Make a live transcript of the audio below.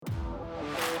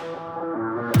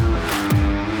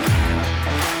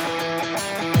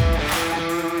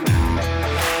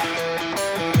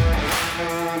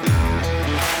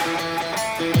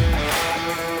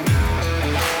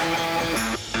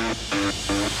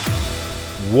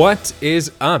What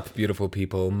is up, beautiful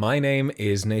people? My name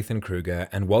is Nathan Kruger,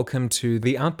 and welcome to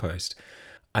The Outpost.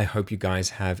 I hope you guys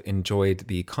have enjoyed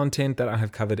the content that I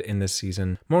have covered in this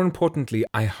season. More importantly,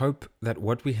 I hope that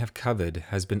what we have covered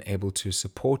has been able to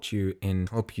support you and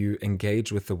help you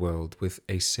engage with the world with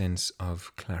a sense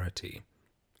of clarity.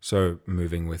 So,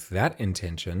 moving with that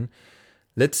intention,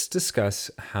 let's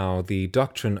discuss how the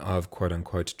doctrine of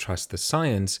quote-unquote trust the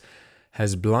science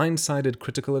has blindsided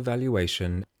critical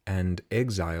evaluation and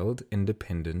exiled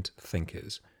independent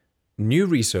thinkers. New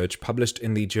research published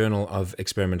in the Journal of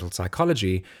Experimental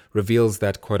Psychology reveals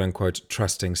that quote-unquote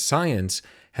trusting science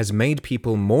has made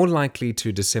people more likely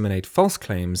to disseminate false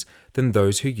claims than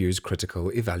those who use critical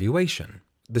evaluation.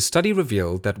 The study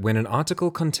revealed that when an article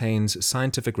contains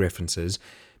scientific references,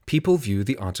 people view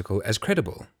the article as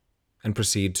credible and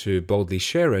proceed to boldly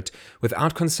share it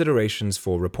without considerations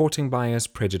for reporting bias,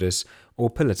 prejudice, or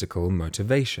political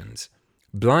motivations.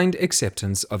 Blind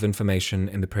acceptance of information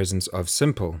in the presence of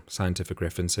simple scientific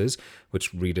references,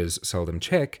 which readers seldom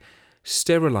check,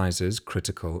 sterilises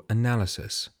critical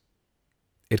analysis.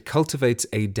 It cultivates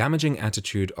a damaging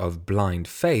attitude of blind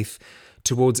faith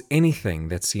towards anything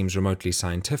that seems remotely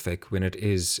scientific when it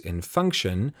is, in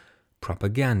function,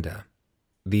 propaganda.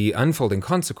 The unfolding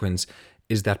consequence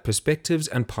is that perspectives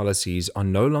and policies are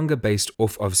no longer based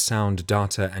off of sound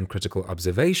data and critical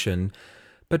observation,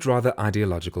 but rather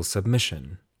ideological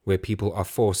submission, where people are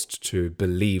forced to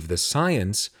believe the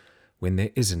science when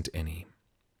there isn't any.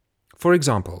 For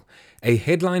example, a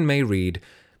headline may read,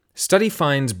 "Study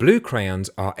finds blue crayons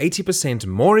are 80%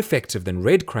 more effective than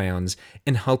red crayons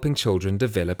in helping children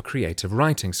develop creative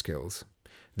writing skills."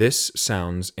 This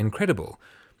sounds incredible,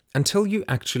 until you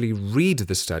actually read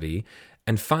the study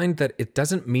and find that it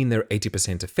doesn't mean they're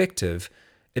 80% effective,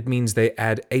 it means they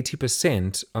add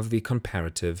 80% of the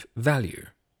comparative value.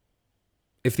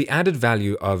 If the added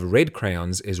value of red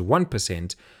crayons is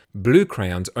 1%, blue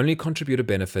crayons only contribute a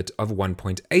benefit of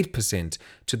 1.8%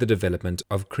 to the development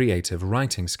of creative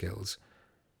writing skills.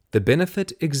 The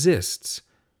benefit exists,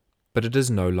 but it is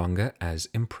no longer as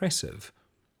impressive.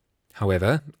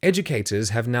 However, educators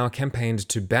have now campaigned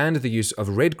to ban the use of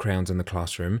red crayons in the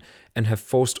classroom and have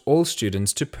forced all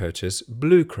students to purchase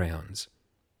blue crayons.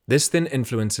 This then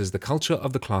influences the culture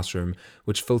of the classroom,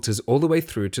 which filters all the way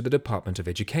through to the Department of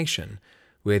Education,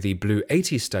 where the Blue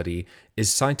 80 study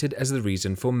is cited as the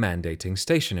reason for mandating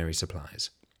stationery supplies.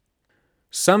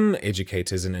 Some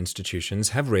educators and institutions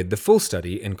have read the full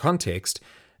study in context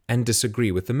and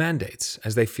disagree with the mandates,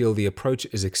 as they feel the approach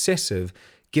is excessive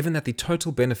given that the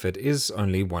total benefit is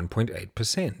only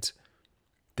 1.8%.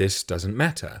 This doesn't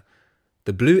matter.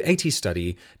 The Blue 80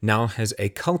 study now has a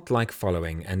cult-like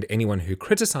following, and anyone who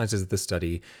criticizes the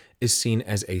study is seen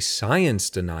as a science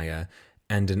denier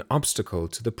and an obstacle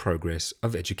to the progress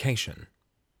of education.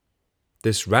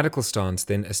 This radical stance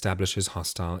then establishes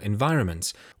hostile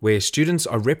environments, where students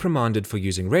are reprimanded for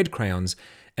using red crayons,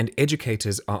 and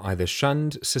educators are either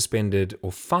shunned, suspended,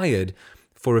 or fired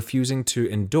for refusing to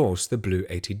endorse the Blue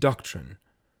 80 doctrine.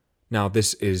 Now,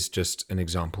 this is just an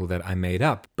example that I made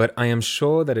up, but I am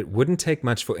sure that it wouldn't take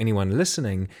much for anyone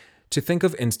listening to think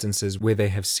of instances where they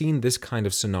have seen this kind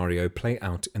of scenario play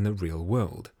out in the real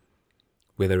world.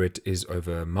 Whether it is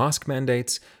over mask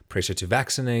mandates, pressure to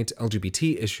vaccinate,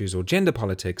 LGBT issues, or gender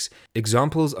politics,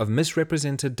 examples of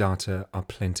misrepresented data are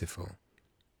plentiful.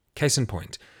 Case in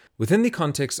point, within the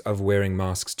context of wearing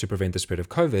masks to prevent the spread of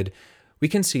COVID, we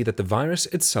can see that the virus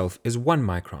itself is 1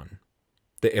 micron.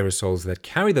 The aerosols that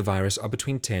carry the virus are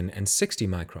between 10 and 60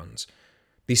 microns.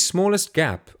 The smallest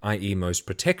gap, i.e. most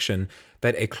protection,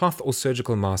 that a cloth or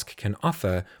surgical mask can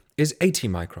offer is 80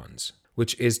 microns,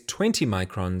 which is 20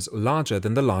 microns larger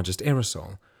than the largest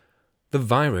aerosol. The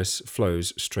virus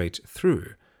flows straight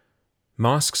through.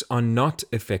 Masks are not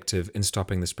effective in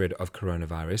stopping the spread of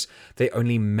coronavirus. They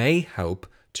only may help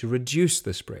to reduce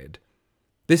the spread.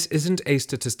 This isn't a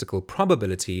statistical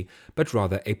probability, but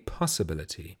rather a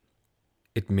possibility.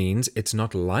 It means it's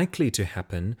not likely to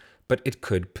happen, but it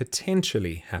could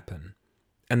potentially happen.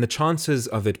 And the chances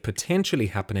of it potentially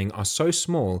happening are so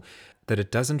small that it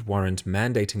doesn't warrant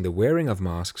mandating the wearing of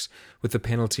masks with the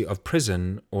penalty of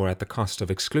prison or at the cost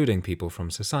of excluding people from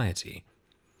society.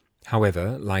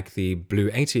 However, like the Blue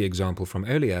 80 example from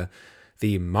earlier,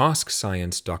 the mask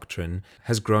science doctrine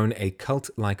has grown a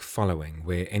cult-like following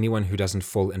where anyone who doesn't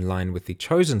fall in line with the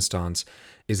chosen stance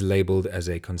is labeled as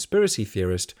a conspiracy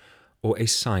theorist or a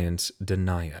science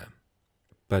denier.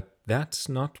 But that's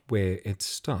not where it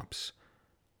stops.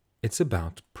 It's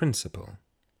about principle.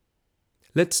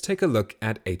 Let's take a look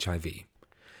at HIV.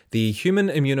 The human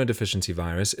immunodeficiency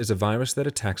virus is a virus that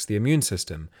attacks the immune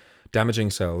system, damaging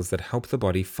cells that help the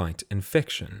body fight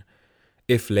infection.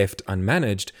 If left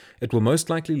unmanaged, it will most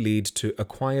likely lead to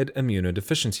acquired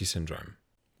immunodeficiency syndrome,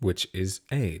 which is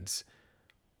AIDS.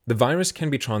 The virus can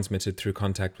be transmitted through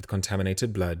contact with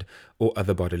contaminated blood or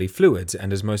other bodily fluids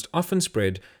and is most often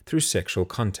spread through sexual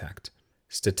contact.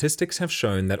 Statistics have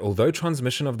shown that although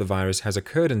transmission of the virus has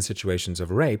occurred in situations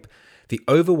of rape, the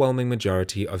overwhelming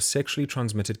majority of sexually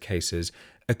transmitted cases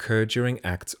occur during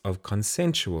acts of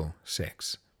consensual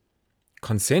sex.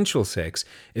 Consensual sex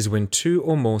is when two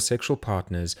or more sexual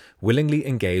partners willingly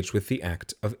engage with the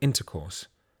act of intercourse.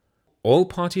 All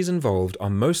parties involved are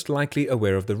most likely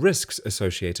aware of the risks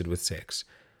associated with sex.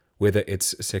 Whether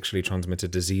it's sexually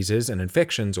transmitted diseases and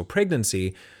infections or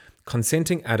pregnancy,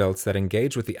 consenting adults that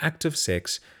engage with the act of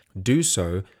sex do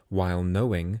so while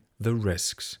knowing the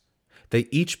risks. They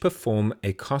each perform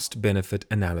a cost-benefit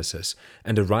analysis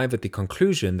and arrive at the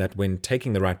conclusion that when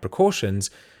taking the right precautions,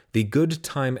 the good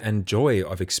time and joy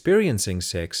of experiencing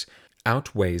sex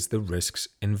outweighs the risks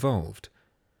involved.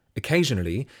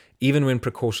 Occasionally, even when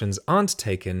precautions aren't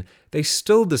taken, they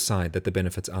still decide that the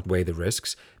benefits outweigh the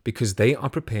risks because they are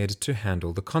prepared to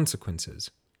handle the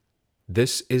consequences.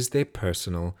 This is their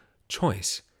personal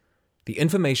choice. The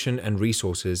information and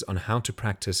resources on how to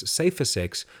practice safer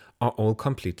sex are all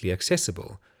completely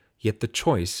accessible, yet the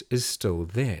choice is still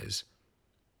theirs.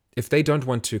 If they don't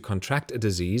want to contract a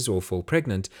disease or fall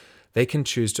pregnant, they can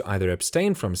choose to either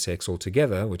abstain from sex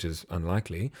altogether, which is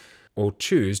unlikely, or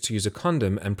choose to use a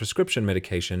condom and prescription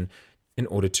medication in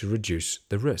order to reduce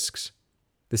the risks.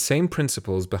 The same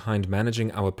principles behind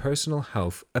managing our personal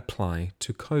health apply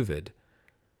to COVID.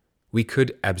 We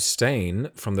could abstain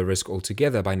from the risk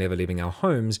altogether by never leaving our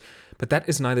homes, but that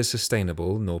is neither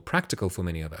sustainable nor practical for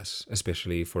many of us,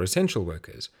 especially for essential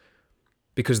workers,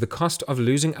 because the cost of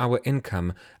losing our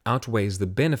income outweighs the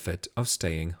benefit of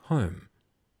staying home.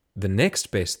 The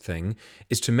next best thing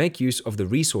is to make use of the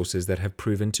resources that have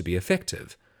proven to be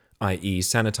effective, i.e.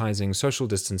 sanitizing, social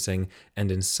distancing,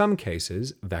 and in some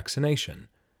cases, vaccination.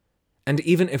 And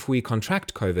even if we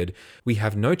contract COVID, we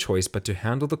have no choice but to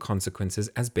handle the consequences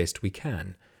as best we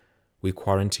can. We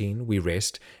quarantine, we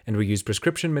rest, and we use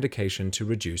prescription medication to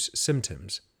reduce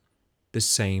symptoms. The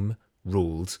same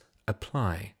rules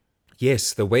apply.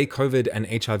 Yes, the way COVID and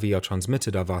HIV are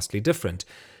transmitted are vastly different,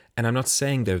 and I'm not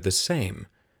saying they're the same.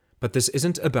 But this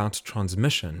isn't about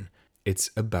transmission,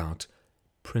 it's about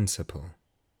principle.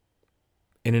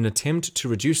 In an attempt to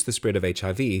reduce the spread of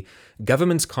HIV,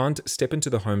 governments can't step into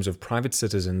the homes of private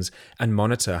citizens and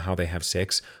monitor how they have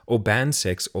sex or ban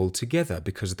sex altogether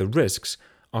because the risks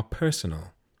are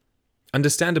personal.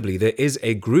 Understandably, there is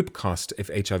a group cost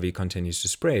if HIV continues to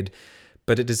spread,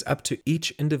 but it is up to each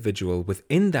individual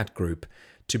within that group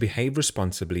to behave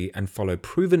responsibly and follow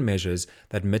proven measures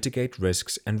that mitigate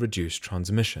risks and reduce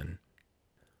transmission.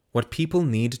 What people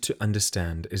need to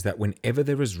understand is that whenever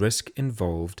there is risk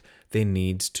involved, there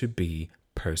needs to be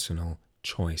personal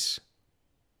choice.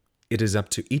 It is up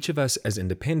to each of us as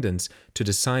independents to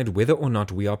decide whether or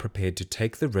not we are prepared to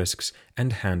take the risks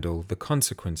and handle the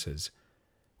consequences.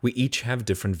 We each have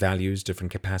different values,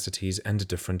 different capacities, and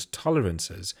different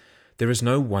tolerances. There is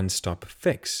no one-stop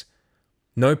fix.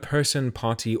 No person,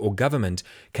 party, or government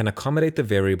can accommodate the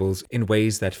variables in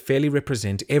ways that fairly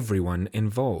represent everyone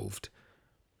involved.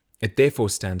 It therefore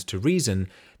stands to reason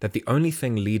that the only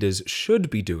thing leaders should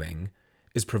be doing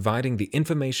is providing the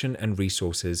information and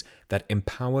resources that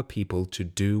empower people to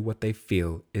do what they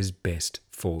feel is best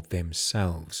for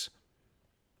themselves.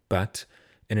 But,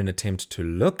 in an attempt to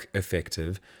look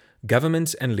effective,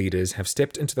 governments and leaders have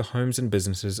stepped into the homes and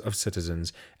businesses of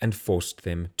citizens and forced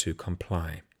them to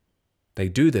comply. They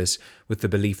do this with the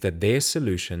belief that their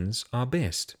solutions are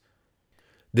best.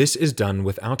 This is done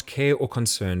without care or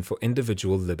concern for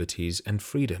individual liberties and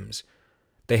freedoms.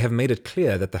 They have made it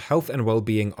clear that the health and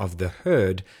well-being of the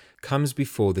herd comes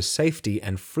before the safety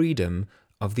and freedom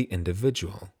of the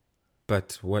individual.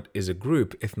 But what is a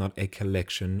group if not a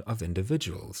collection of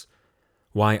individuals?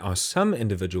 Why are some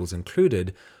individuals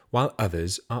included while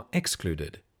others are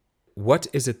excluded? What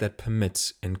is it that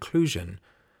permits inclusion?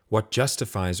 What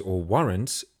justifies or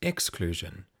warrants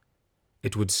exclusion?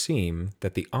 It would seem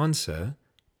that the answer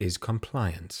is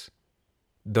compliance.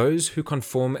 Those who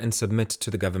conform and submit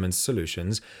to the government's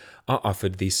solutions are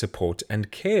offered the support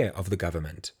and care of the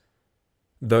government.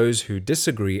 Those who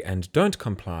disagree and don't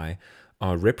comply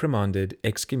are reprimanded,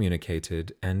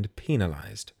 excommunicated, and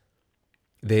penalized.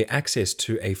 Their access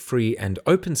to a free and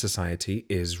open society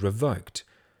is revoked.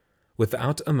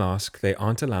 Without a mask, they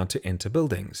aren't allowed to enter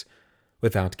buildings.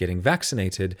 Without getting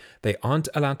vaccinated, they aren't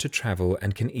allowed to travel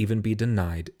and can even be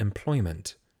denied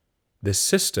employment. The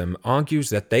system argues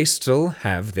that they still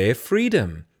have their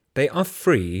freedom. They are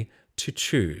free to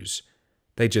choose.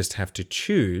 They just have to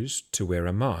choose to wear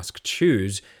a mask,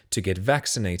 choose to get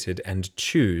vaccinated, and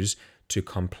choose to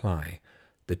comply.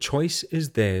 The choice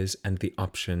is theirs and the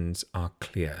options are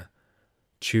clear.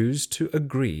 Choose to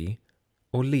agree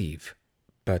or leave.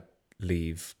 But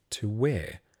leave to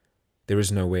where? There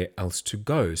is nowhere else to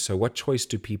go, so what choice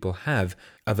do people have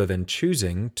other than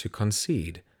choosing to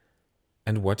concede?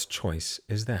 And what choice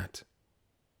is that?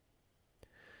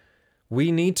 We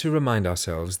need to remind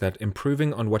ourselves that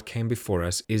improving on what came before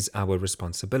us is our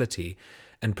responsibility,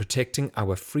 and protecting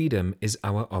our freedom is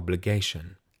our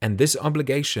obligation. And this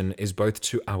obligation is both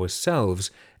to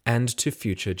ourselves and to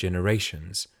future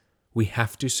generations. We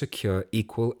have to secure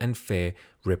equal and fair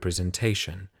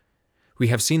representation. We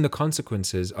have seen the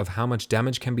consequences of how much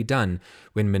damage can be done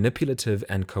when manipulative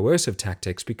and coercive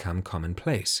tactics become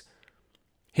commonplace.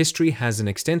 History has an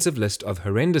extensive list of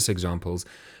horrendous examples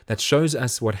that shows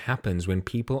us what happens when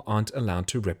people aren't allowed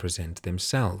to represent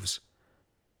themselves.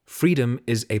 Freedom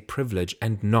is a privilege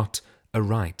and not a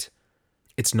right.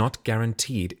 It's not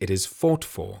guaranteed, it is fought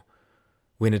for.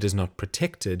 When it is not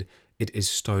protected, it is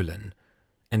stolen.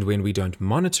 And when we don't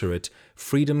monitor it,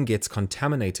 freedom gets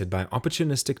contaminated by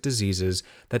opportunistic diseases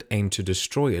that aim to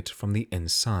destroy it from the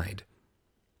inside.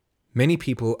 Many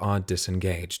people are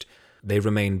disengaged. They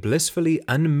remain blissfully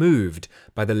unmoved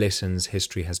by the lessons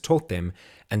history has taught them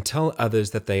and tell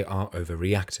others that they are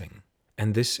overreacting.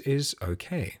 And this is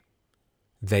okay.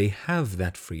 They have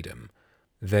that freedom.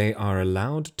 They are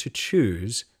allowed to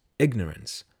choose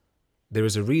ignorance. There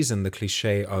is a reason the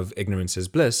cliché of ignorance is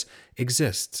bliss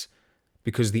exists,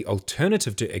 because the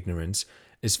alternative to ignorance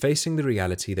is facing the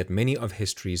reality that many of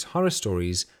history's horror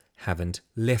stories haven't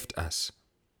left us.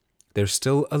 They're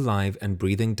still alive and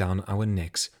breathing down our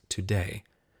necks today.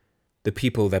 The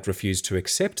people that refuse to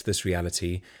accept this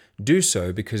reality do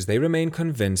so because they remain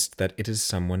convinced that it is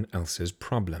someone else's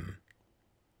problem.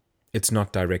 It's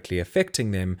not directly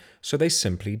affecting them, so they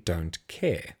simply don't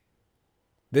care.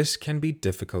 This can be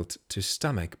difficult to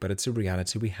stomach, but it's a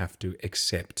reality we have to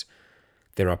accept.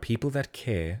 There are people that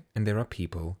care, and there are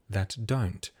people that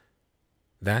don't.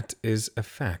 That is a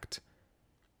fact.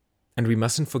 And we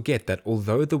mustn't forget that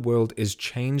although the world is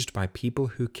changed by people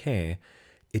who care,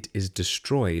 it is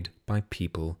destroyed by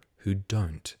people who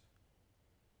don't.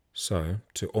 So,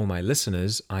 to all my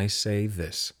listeners, I say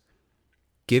this.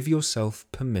 Give yourself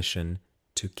permission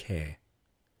to care.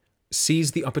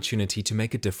 Seize the opportunity to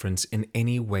make a difference in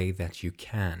any way that you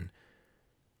can.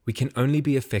 We can only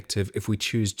be effective if we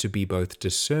choose to be both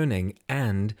discerning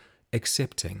and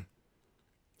accepting.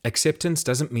 Acceptance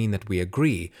doesn't mean that we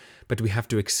agree, but we have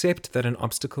to accept that an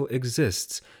obstacle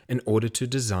exists in order to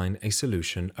design a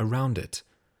solution around it.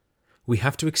 We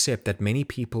have to accept that many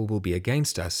people will be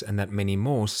against us and that many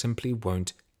more simply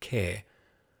won't care.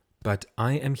 But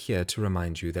I am here to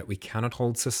remind you that we cannot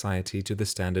hold society to the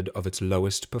standard of its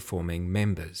lowest performing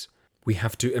members. We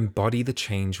have to embody the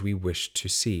change we wish to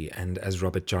see, and as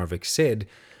Robert Jarvik said,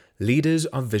 leaders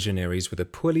are visionaries with a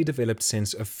poorly developed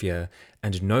sense of fear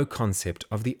and no concept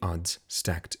of the odds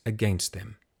stacked against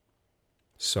them.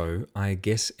 So I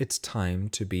guess it's time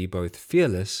to be both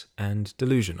fearless and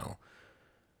delusional.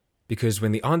 Because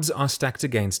when the odds are stacked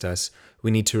against us,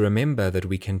 we need to remember that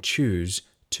we can choose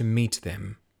to meet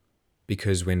them.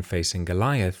 Because when facing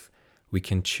Goliath, we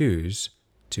can choose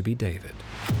to be David.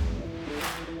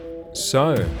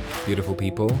 So, beautiful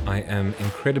people, I am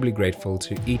incredibly grateful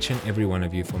to each and every one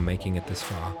of you for making it this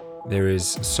far. There is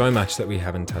so much that we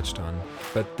haven't touched on,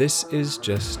 but this is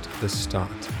just the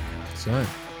start. So,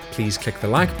 please click the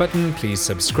like button, please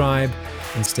subscribe,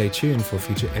 and stay tuned for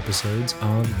future episodes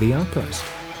of The Outpost.